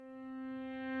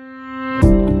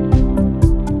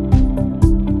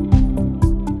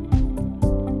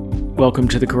Welcome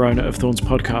to the Corona of Thorns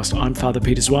podcast. I'm Father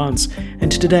Peter Zwans,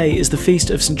 and today is the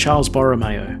feast of St. Charles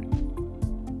Borromeo.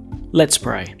 Let's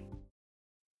pray.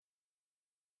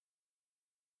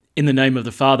 In the name of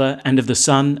the Father, and of the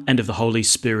Son, and of the Holy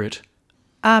Spirit.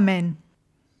 Amen.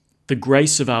 The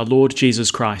grace of our Lord Jesus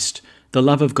Christ, the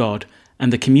love of God,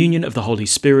 and the communion of the Holy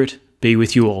Spirit be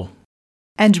with you all.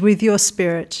 And with your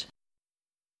spirit.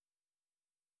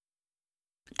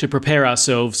 To prepare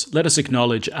ourselves, let us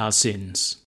acknowledge our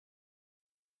sins.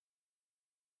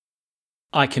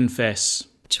 I confess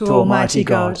To Almighty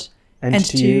God, and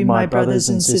to you, my brothers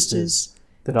and sisters,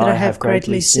 that I have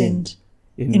greatly sinned,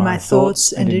 in my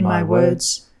thoughts and in my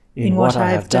words, in what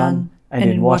I have done and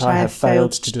in what I have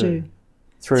failed to do,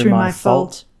 through my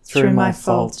fault, through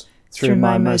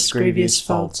my most grievous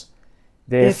fault.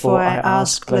 Therefore I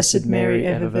ask Blessed Mary,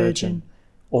 ever Virgin,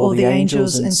 all the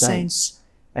angels and saints,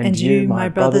 and you, my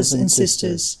brothers and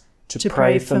sisters, to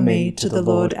pray for me to the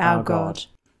Lord our God.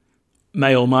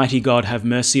 May Almighty God have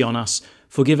mercy on us,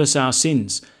 forgive us our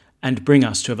sins, and bring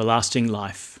us to everlasting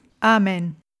life.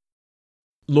 Amen.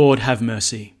 Lord, have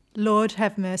mercy. Lord,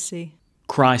 have mercy.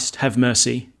 Christ, have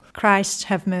mercy. Christ,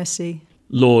 have mercy.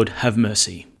 Lord, have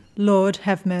mercy. Lord,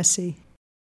 have mercy.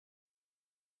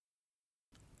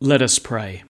 Let us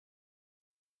pray.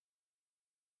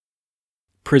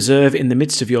 Preserve in the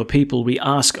midst of your people, we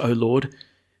ask, O Lord,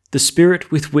 the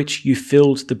spirit with which you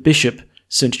filled the Bishop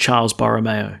St. Charles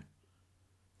Borromeo,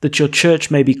 that your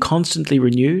church may be constantly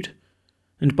renewed,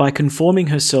 and by conforming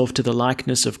herself to the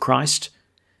likeness of Christ,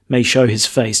 may show his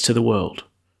face to the world,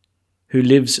 who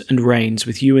lives and reigns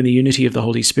with you in the unity of the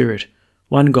Holy Spirit,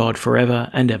 one God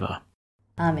forever and ever.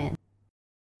 Amen.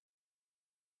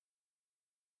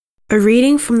 A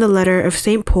reading from the letter of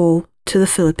St. Paul to the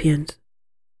Philippians.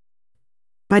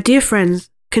 My dear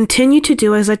friends, continue to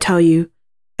do as I tell you,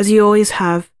 as you always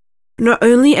have, not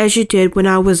only as you did when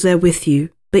I was there with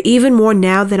you, but even more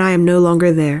now that I am no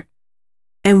longer there,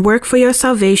 and work for your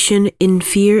salvation in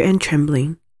fear and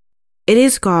trembling. It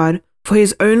is God, for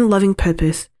his own loving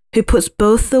purpose, who puts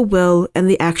both the will and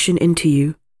the action into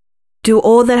you. Do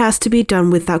all that has to be done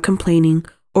without complaining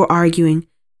or arguing,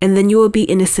 and then you will be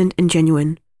innocent and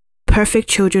genuine, perfect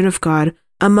children of God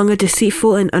among a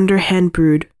deceitful and underhand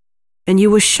brood. And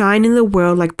you will shine in the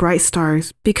world like bright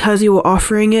stars, because you are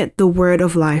offering it the word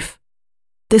of life.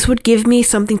 This would give me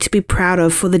something to be proud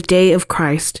of for the day of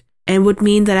Christ, and would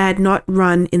mean that I had not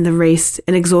run in the race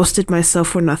and exhausted myself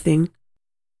for nothing.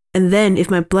 And then,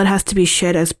 if my blood has to be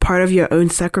shed as part of your own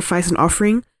sacrifice and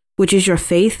offering, which is your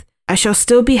faith, I shall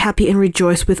still be happy and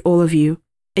rejoice with all of you,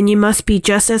 and you must be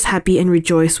just as happy and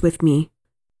rejoice with me.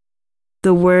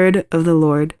 The word of the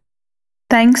Lord.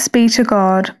 Thanks be to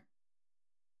God.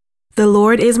 The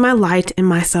Lord is my light and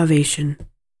my salvation.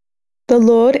 The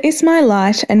Lord is my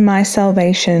light and my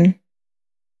salvation.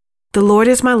 The Lord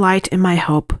is my light and my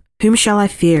help. Whom shall I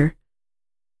fear?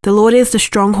 The Lord is the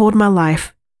stronghold of my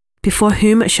life. Before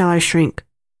whom shall I shrink?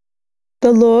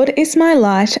 The Lord is my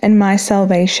light and my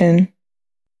salvation.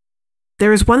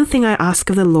 There is one thing I ask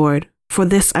of the Lord, for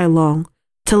this I long,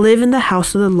 to live in the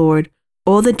house of the Lord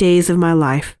all the days of my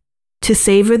life, to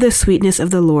savor the sweetness of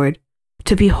the Lord,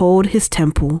 to behold his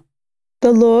temple.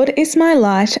 The Lord is my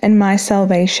light and my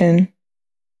salvation.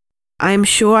 I am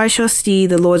sure I shall see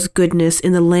the Lord's goodness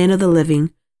in the land of the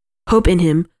living. Hope in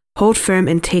him, hold firm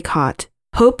and take heart.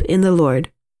 Hope in the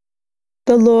Lord.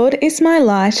 The Lord is my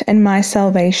light and my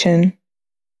salvation.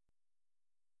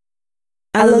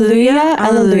 Alleluia,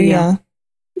 alleluia.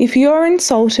 If you are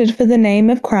insulted for the name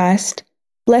of Christ,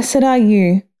 blessed are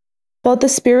you, for the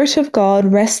Spirit of God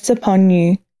rests upon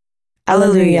you.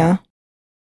 Alleluia.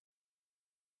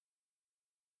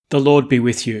 The Lord be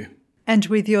with you. And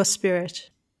with your spirit.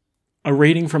 A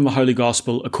reading from the Holy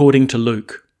Gospel according to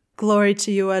Luke. Glory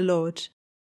to you, O Lord.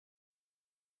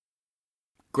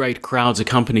 Great crowds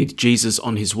accompanied Jesus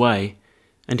on his way,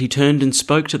 and he turned and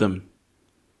spoke to them.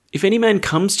 If any man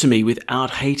comes to me without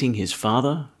hating his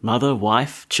father, mother,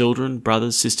 wife, children,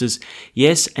 brothers, sisters,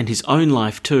 yes, and his own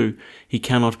life too, he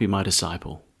cannot be my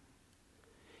disciple.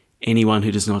 Anyone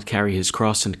who does not carry his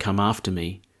cross and come after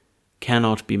me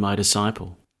cannot be my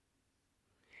disciple.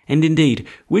 And indeed,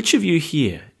 which of you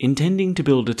here, intending to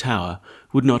build a tower,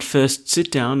 would not first sit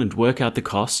down and work out the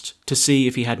cost to see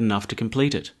if he had enough to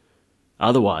complete it?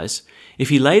 Otherwise, if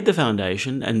he laid the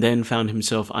foundation and then found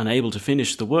himself unable to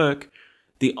finish the work,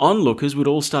 the onlookers would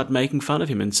all start making fun of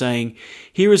him and saying,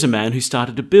 "Here is a man who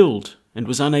started to build and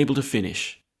was unable to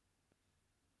finish."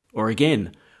 Or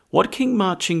again, what king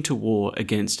marching to war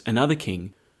against another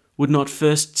king would not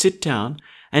first sit down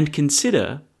and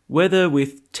consider whether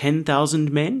with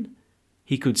 10,000 men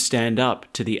he could stand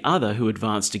up to the other who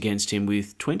advanced against him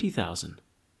with 20,000.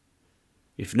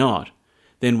 If not,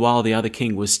 then while the other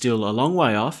king was still a long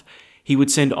way off, he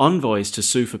would send envoys to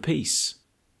sue for peace.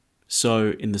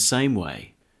 So, in the same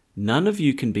way, none of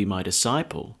you can be my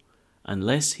disciple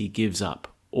unless he gives up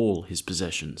all his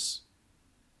possessions.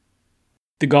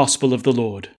 The Gospel of the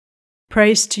Lord.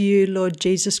 Praise to you, Lord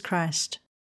Jesus Christ.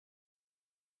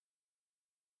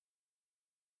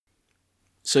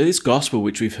 So this Gospel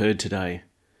which we've heard today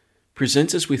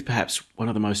presents us with perhaps one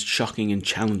of the most shocking and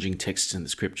challenging texts in the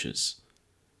Scriptures.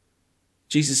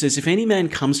 Jesus says, if any man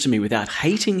comes to me without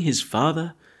hating his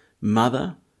father,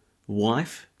 mother,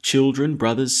 wife, children,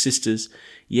 brothers, sisters,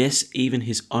 yes, even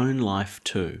his own life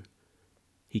too,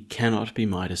 he cannot be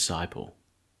my disciple.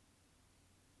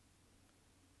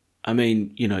 I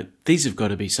mean, these have got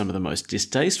to be some of the most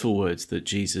distasteful words that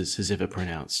Jesus has ever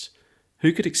pronounced.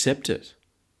 Who could accept it?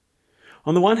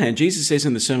 On the one hand, Jesus says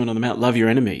in the Sermon on the Mount, love your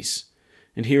enemies.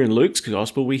 And here in Luke's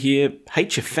Gospel, we hear,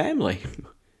 hate your family.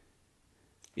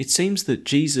 It seems that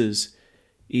Jesus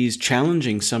is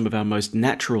challenging some of our most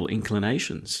natural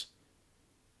inclinations.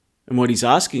 And what he's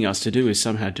asking us to do is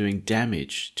somehow doing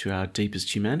damage to our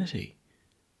deepest humanity.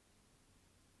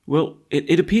 Well,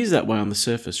 it appears that way on the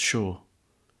surface, sure.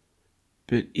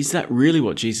 But is that really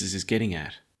what Jesus is getting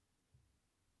at?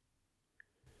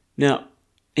 Now,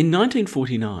 in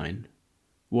 1949,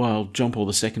 while John Paul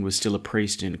II was still a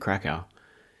priest in Krakow,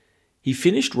 he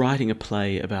finished writing a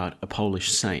play about a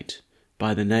Polish saint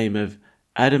by the name of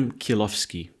Adam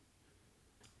Kielowski.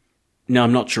 Now,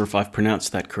 I'm not sure if I've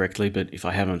pronounced that correctly, but if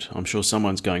I haven't, I'm sure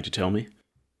someone's going to tell me.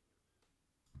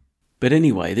 But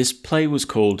anyway, this play was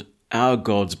called Our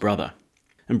God's Brother.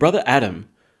 And Brother Adam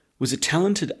was a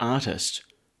talented artist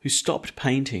who stopped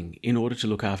painting in order to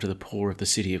look after the poor of the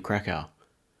city of Krakow.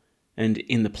 And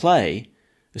in the play,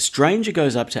 a stranger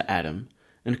goes up to Adam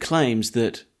and claims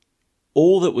that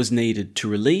all that was needed to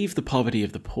relieve the poverty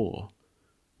of the poor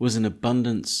was an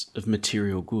abundance of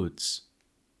material goods.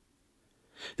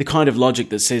 The kind of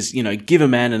logic that says, give a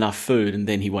man enough food and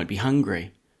then he won't be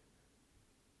hungry.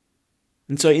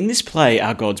 And so in this play,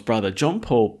 Our God's Brother, John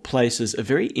Paul places a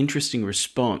very interesting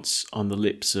response on the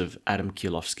lips of Adam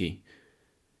Kielowski.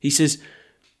 He says,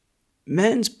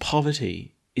 man's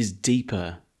poverty is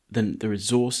deeper than the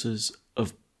resources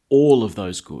of all of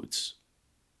those goods.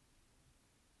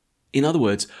 In other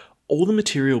words, all the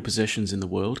material possessions in the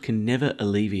world can never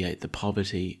alleviate the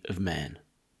poverty of man.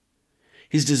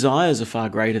 His desires are far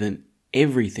greater than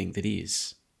everything that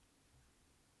is.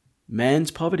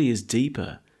 Man's poverty is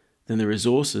deeper than the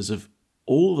resources of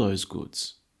all those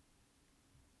goods.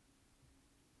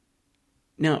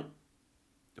 Now,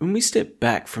 when we step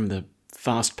back from the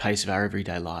fast pace of our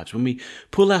everyday lives, when we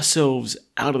pull ourselves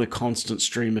out of the constant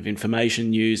stream of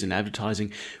information, news and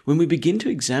advertising, when we begin to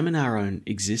examine our own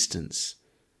existence,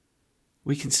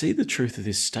 we can see the truth of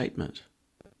this statement.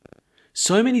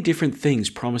 So many different things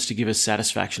promise to give us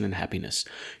satisfaction and happiness.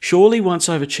 Surely once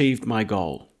I've achieved my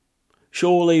goal.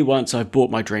 Surely once I've bought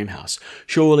my dream house.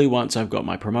 Surely once I've got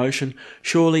my promotion.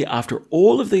 Surely after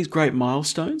all of these great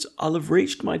milestones, I'll have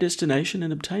reached my destination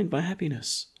and obtained my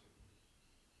happiness.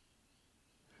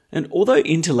 And although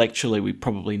intellectually we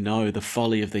probably know the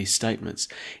folly of these statements,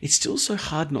 it's still so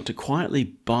hard not to quietly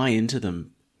buy into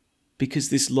them, because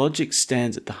this logic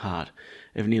stands at the heart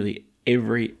of nearly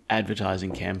every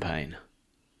advertising campaign.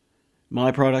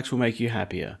 My product will make you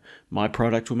happier. My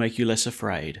product will make you less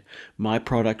afraid. My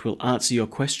product will answer your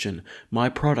question. My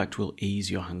product will ease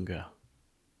your hunger.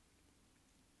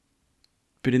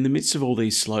 But in the midst of all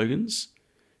these slogans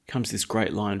comes this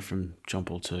great line from John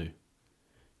Paul II.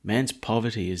 Man's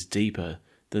poverty is deeper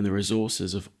than the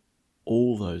resources of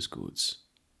all those goods.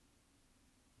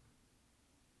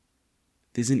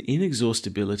 There's an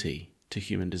inexhaustibility to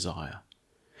human desire.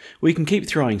 We can keep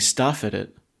throwing stuff at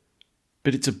it,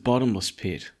 but it's a bottomless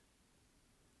pit.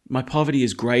 My poverty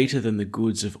is greater than the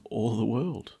goods of all the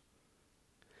world.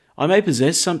 I may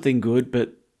possess something good,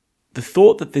 but the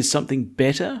thought that there's something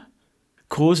better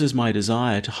causes my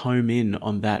desire to home in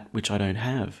on that which I don't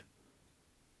have.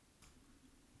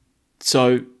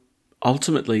 So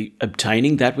ultimately,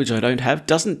 obtaining that which I don't have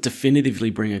doesn't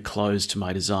definitively bring a close to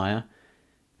my desire,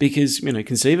 because,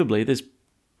 conceivably there's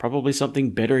probably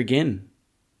something better again.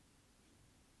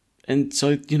 And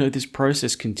so, this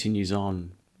process continues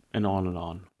on and on and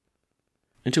on,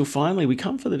 until finally we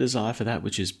come for the desire for that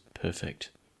which is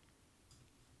perfect.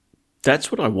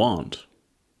 That's what I want.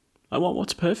 I want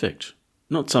what's perfect,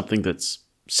 not something that's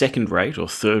second-rate or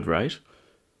third-rate.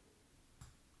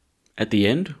 At the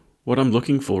end, what I'm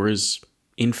looking for is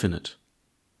infinite.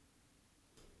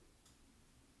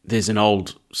 There's an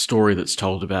old story that's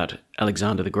told about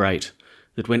Alexander the Great,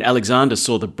 that when Alexander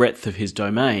saw the breadth of his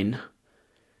domain,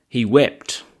 he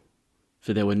wept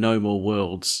for there were no more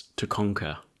worlds to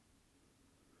conquer.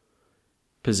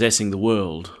 Possessing the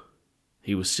world,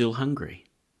 he was still hungry.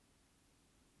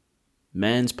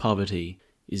 Man's poverty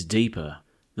is deeper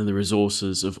than the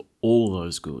resources of all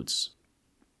those goods.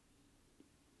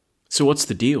 So what's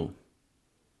the deal?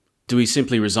 Do we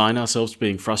simply resign ourselves to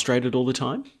being frustrated all the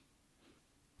time?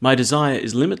 My desire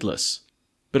is limitless,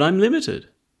 but I'm limited.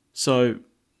 So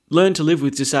learn to live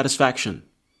with dissatisfaction.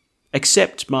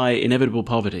 Accept my inevitable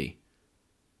poverty.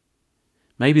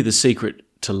 Maybe the secret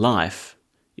to life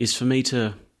is for me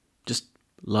to just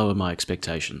lower my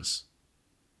expectations.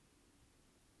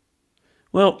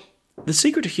 Well, the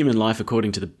secret to human life,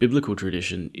 according to the biblical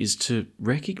tradition, is to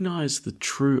recognize the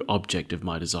true object of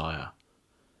my desire.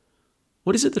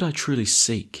 What is it that I truly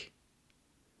seek?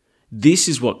 This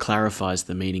is what clarifies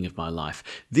the meaning of my life.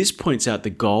 This points out the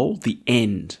goal, the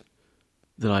end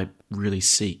that I really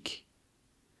seek.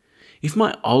 If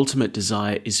my ultimate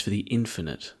desire is for the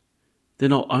infinite,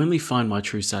 then I'll only find my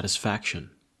true satisfaction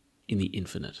in the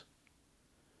infinite.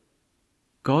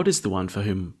 God is the one for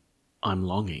whom I'm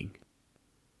longing.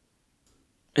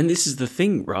 And this is the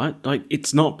thing, right? Like,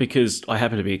 it's not because I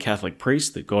happen to be a Catholic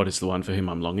priest that God is the one for whom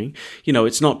I'm longing.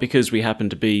 It's not because we happen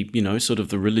to be, sort of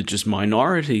the religious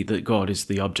minority that God is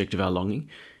the object of our longing.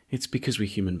 It's because we're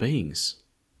human beings.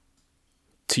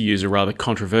 To use a rather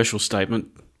controversial statement,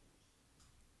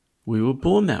 we were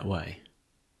born that way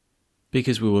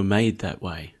because we were made that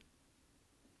way.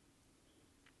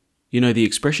 The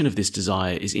expression of this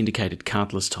desire is indicated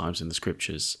countless times in the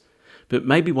scriptures. But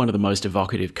maybe one of the most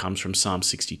evocative comes from Psalm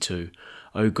 62.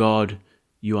 O God,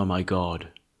 you are my God.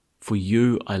 For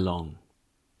you I long.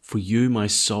 For you my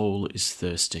soul is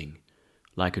thirsting,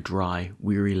 like a dry,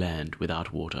 weary land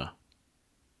without water.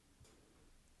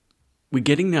 We're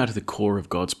getting now to the core of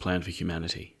God's plan for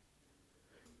humanity.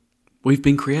 We've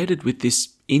been created with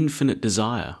this infinite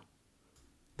desire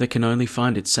that can only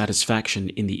find its satisfaction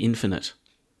in the infinite.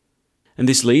 And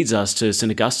this leads us to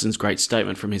St. Augustine's great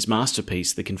statement from his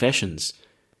masterpiece, the Confessions.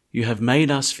 You have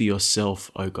made us for yourself,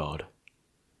 O God,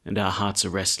 and our hearts are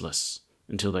restless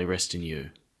until they rest in you.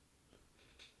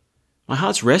 My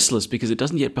heart's restless because it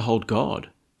doesn't yet behold God,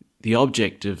 the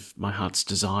object of my heart's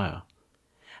desire.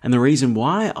 And the reason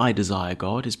why I desire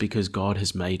God is because God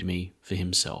has made me for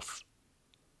himself.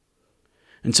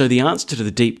 And so the answer to the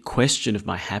deep question of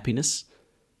my happiness,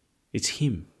 it's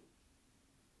him.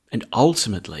 And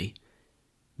ultimately,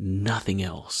 nothing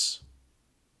else.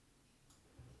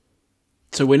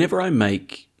 So whenever I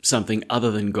make something other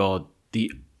than God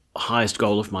the highest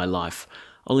goal of my life,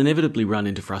 I'll inevitably run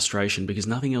into frustration because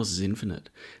nothing else is infinite.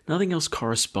 Nothing else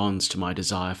corresponds to my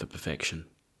desire for perfection.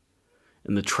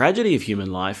 And the tragedy of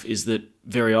human life is that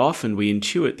very often we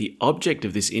intuit the object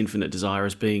of this infinite desire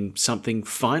as being something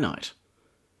finite.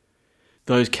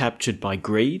 Those captured by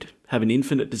greed have an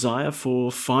infinite desire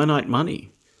for finite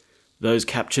money. Those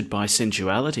captured by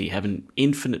sensuality have an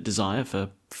infinite desire for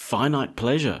finite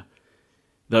pleasure.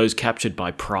 Those captured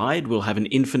by pride will have an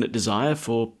infinite desire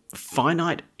for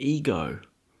finite ego.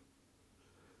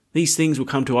 These things will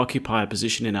come to occupy a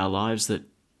position in our lives that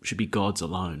should be God's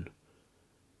alone.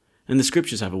 And the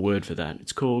scriptures have a word for that.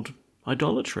 It's called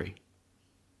idolatry.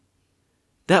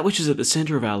 That which is at the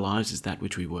center of our lives is that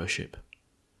which we worship.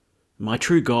 My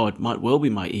true God might well be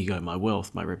my ego, my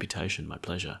wealth, my reputation, my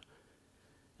pleasure.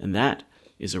 And that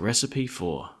is a recipe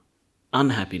for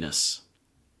unhappiness.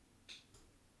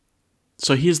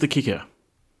 So here's the kicker.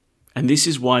 And this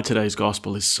is why today's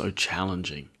gospel is so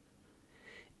challenging.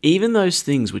 Even those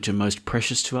things which are most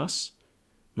precious to us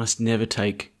must never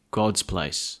take God's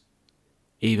place.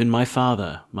 Even my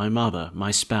father, my mother,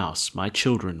 my spouse, my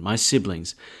children, my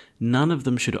siblings, none of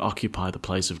them should occupy the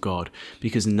place of God,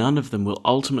 because none of them will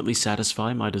ultimately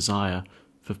satisfy my desire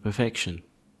for perfection.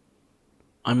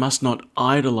 I must not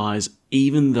idolize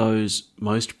even those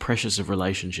most precious of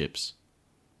relationships.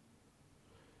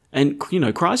 And,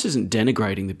 Christ isn't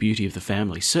denigrating the beauty of the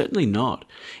family. Certainly not.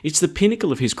 It's the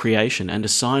pinnacle of his creation and a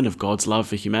sign of God's love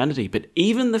for humanity. But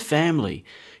even the family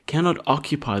cannot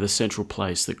occupy the central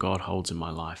place that God holds in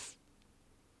my life.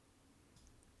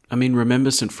 Remember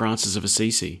St. Francis of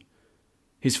Assisi.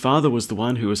 His father was the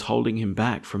one who was holding him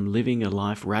back from living a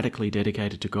life radically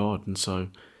dedicated to God. And so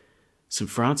St.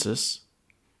 Francis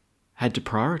had to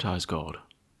prioritize God.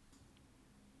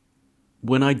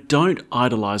 When I don't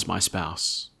idolize my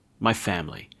spouse, my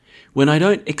family, when I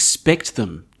don't expect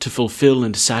them to fulfill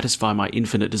and satisfy my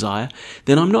infinite desire,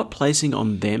 then I'm not placing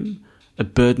on them a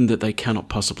burden that they cannot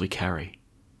possibly carry.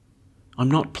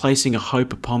 I'm not placing a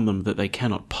hope upon them that they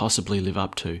cannot possibly live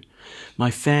up to.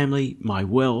 My family, my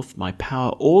wealth, my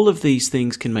power, all of these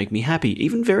things can make me happy,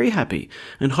 even very happy,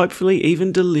 and hopefully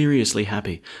even deliriously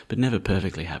happy, but never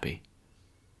perfectly happy.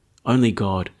 Only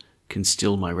God can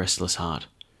still my restless heart,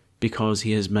 because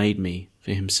he has made me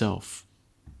for himself.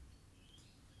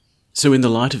 So in the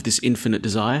light of this infinite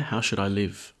desire, how should I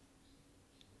live?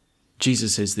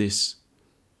 Jesus says this,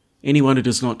 "Anyone who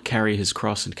does not carry his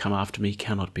cross and come after me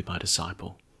cannot be my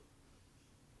disciple."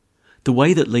 The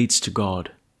way that leads to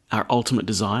God, our ultimate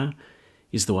desire,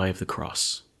 is the way of the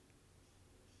cross.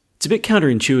 It's a bit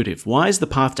counterintuitive. Why is the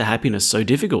path to happiness so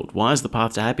difficult? Why is the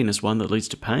path to happiness one that leads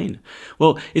to pain?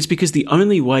 Well, it's because the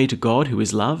only way to God, who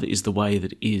is love, is the way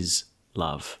that is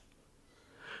love.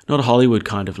 Not a Hollywood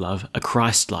kind of love, a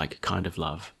Christ-like kind of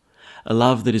love. A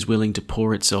love that is willing to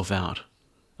pour itself out.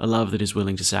 A love that is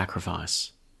willing to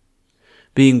sacrifice.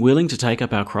 Being willing to take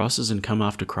up our crosses and come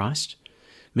after Christ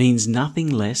means nothing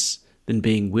less than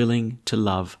being willing to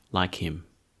love like him.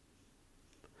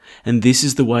 And this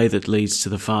is the way that leads to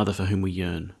the Father for whom we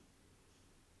yearn.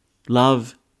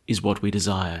 Love is what we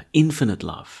desire, infinite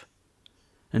love.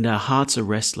 And our hearts are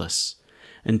restless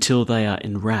until they are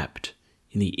enwrapped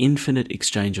in the infinite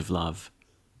exchange of love,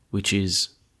 which is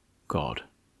God.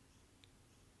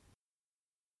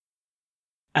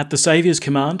 At the Saviour's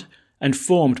command, and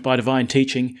formed by divine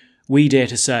teaching, we dare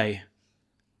to say,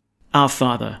 Our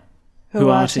Father, who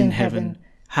art in heaven,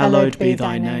 hallowed be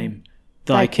thy name.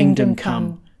 Thy kingdom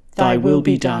come, thy will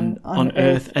be done, on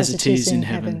earth as it is in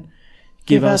heaven.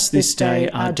 Give us this day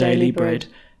our daily bread,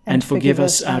 and forgive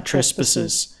us our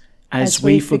trespasses, as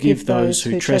we forgive those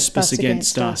who trespass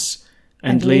against us.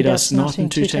 And lead us not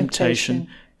into temptation,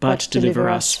 but deliver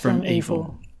us from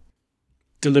evil.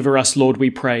 Deliver us, Lord, we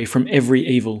pray, from every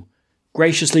evil.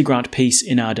 Graciously grant peace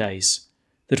in our days,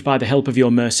 that by the help of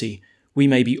your mercy we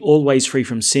may be always free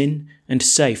from sin and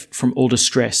safe from all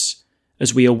distress,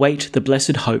 as we await the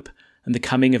blessed hope and the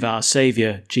coming of our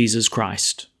Saviour, Jesus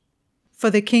Christ.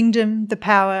 For the kingdom, the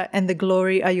power, and the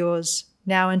glory are yours,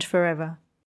 now and forever.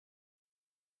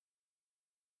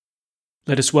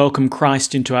 Let us welcome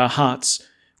Christ into our hearts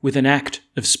with an act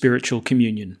of spiritual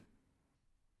communion.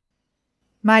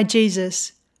 My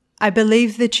Jesus, I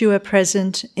believe that you are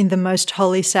present in the most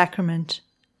holy sacrament.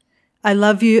 I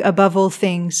love you above all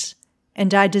things,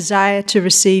 and I desire to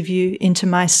receive you into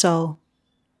my soul.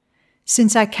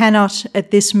 Since I cannot,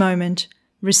 at this moment,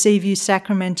 receive you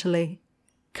sacramentally,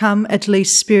 come at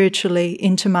least spiritually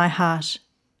into my heart.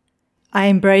 I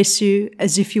embrace you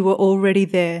as if you were already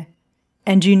there,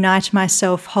 and unite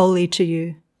myself wholly to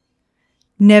you.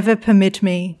 Never permit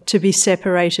me to be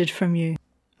separated from you.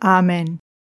 Amen.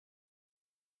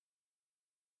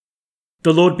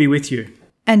 The Lord be with you.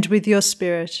 And with your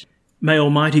spirit. May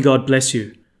Almighty God bless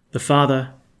you, the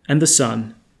Father, and the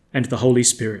Son, and the Holy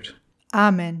Spirit.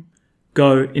 Amen.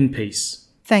 Go in peace.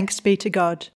 Thanks be to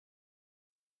God.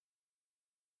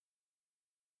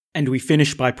 And we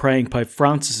finish by praying Pope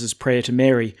Francis's prayer to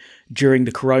Mary during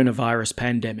the coronavirus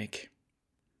pandemic.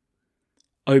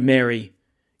 O Mary,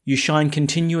 you shine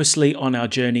continuously on our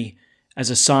journey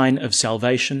as a sign of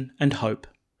salvation and hope.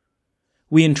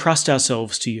 We entrust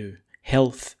ourselves to you,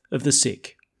 health of the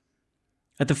sick.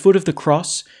 At the foot of the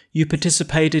cross, you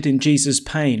participated in Jesus'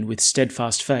 pain with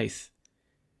steadfast faith.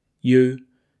 You,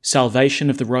 salvation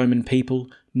of the Roman people,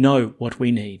 know what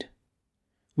we need.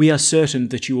 We are certain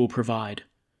that you will provide,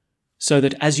 so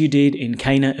that as you did in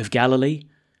Cana of Galilee,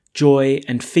 joy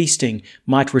and feasting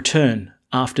might return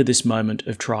after this moment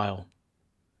of trial.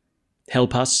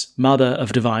 Help us, Mother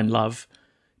of divine love,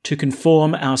 to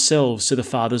conform ourselves to the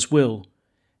Father's will,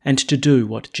 and to do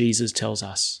what Jesus tells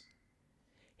us.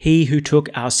 He who took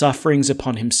our sufferings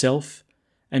upon himself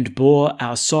and bore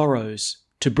our sorrows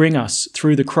to bring us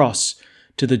through the cross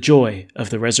to the joy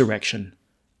of the resurrection.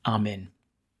 Amen.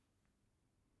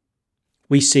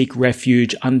 We seek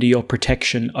refuge under your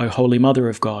protection, O Holy Mother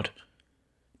of God.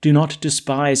 Do not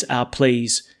despise our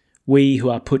pleas, we who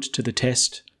are put to the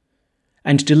test,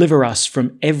 and deliver us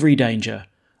from every danger,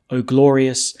 O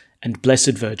glorious and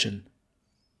blessed Virgin.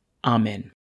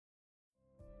 Amen.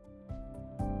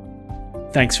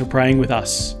 Thanks for praying with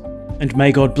us, and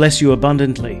may God bless you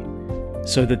abundantly,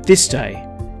 so that this day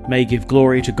may give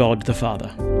glory to God the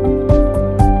Father.